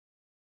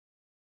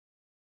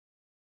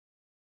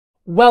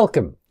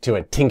Welcome to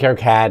a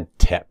Tinkercad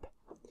tip.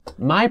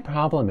 My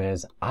problem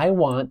is I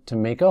want to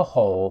make a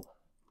hole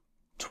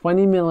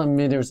 20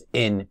 millimeters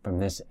in from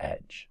this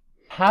edge.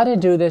 How to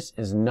do this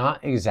is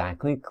not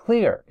exactly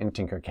clear in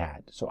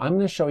Tinkercad, so I'm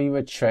going to show you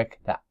a trick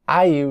that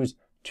I use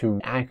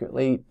to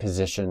accurately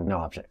position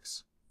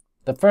objects.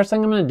 The first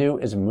thing I'm going to do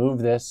is move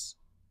this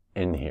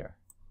in here.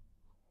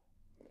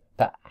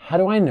 But how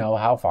do I know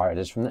how far it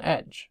is from the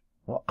edge?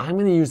 Well, I'm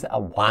going to use the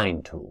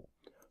Align tool.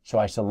 So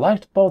I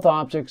select both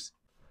objects,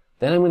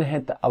 then I'm going to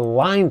hit the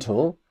Align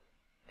tool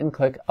and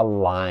click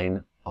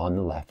Align on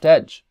the left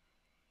edge.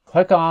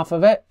 Click off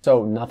of it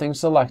so nothing's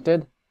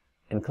selected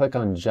and click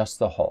on just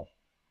the hole.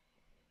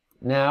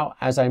 Now,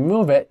 as I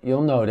move it,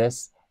 you'll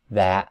notice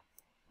that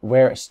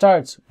where it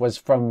starts was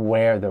from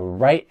where the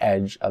right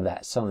edge of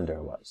that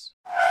cylinder was.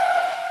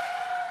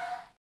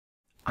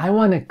 I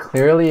want to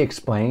clearly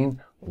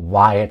explain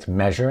why it's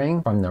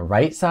measuring from the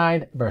right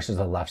side versus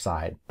the left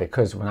side,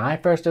 because when I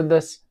first did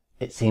this,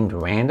 it seemed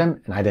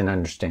random and I didn't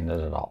understand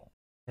it at all.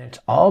 It's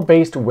all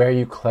based where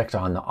you clicked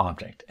on the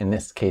object, in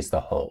this case the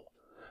hole.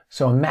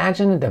 So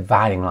imagine a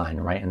dividing line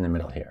right in the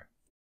middle here.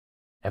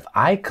 If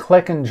I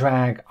click and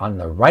drag on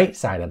the right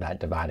side of that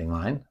dividing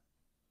line,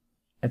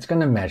 it's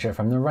going to measure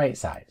from the right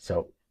side.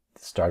 So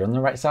start on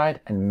the right side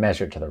and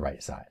measure to the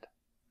right side.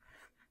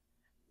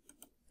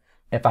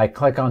 If I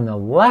click on the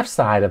left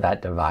side of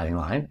that dividing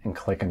line and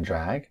click and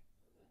drag,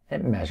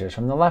 it measures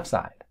from the left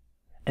side.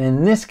 And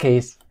in this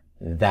case,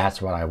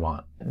 that's what I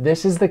want.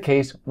 This is the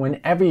case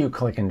whenever you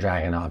click and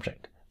drag an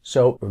object.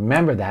 So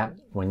remember that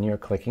when you're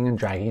clicking and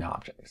dragging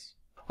objects.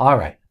 All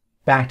right,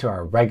 back to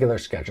our regular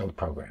scheduled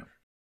program.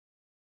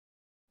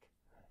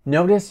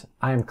 Notice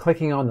I'm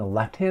clicking on the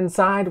left-hand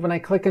side when I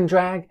click and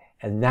drag,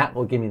 and that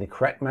will give me the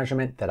correct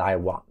measurement that I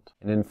want.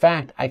 And in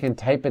fact, I can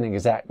type an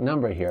exact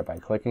number here by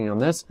clicking on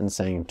this and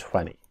saying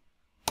 20.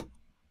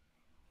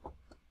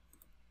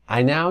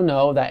 I now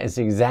know that it's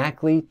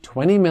exactly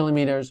 20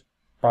 millimeters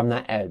from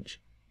that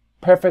edge,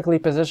 perfectly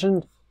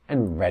positioned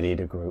and ready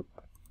to group.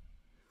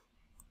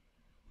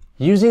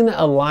 Using the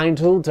Align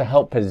tool to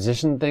help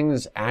position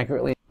things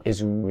accurately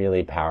is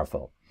really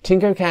powerful.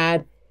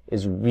 Tinkercad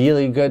is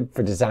really good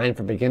for design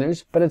for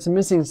beginners, but it's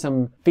missing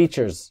some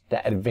features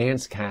that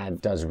Advanced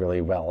CAD does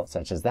really well,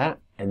 such as that,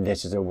 and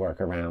this is a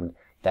workaround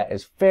that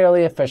is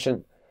fairly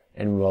efficient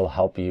and will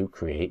help you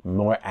create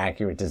more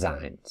accurate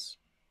designs.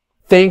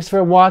 Thanks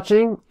for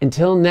watching.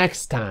 Until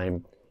next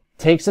time,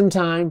 take some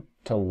time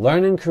to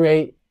learn and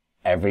create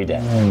every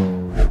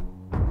day.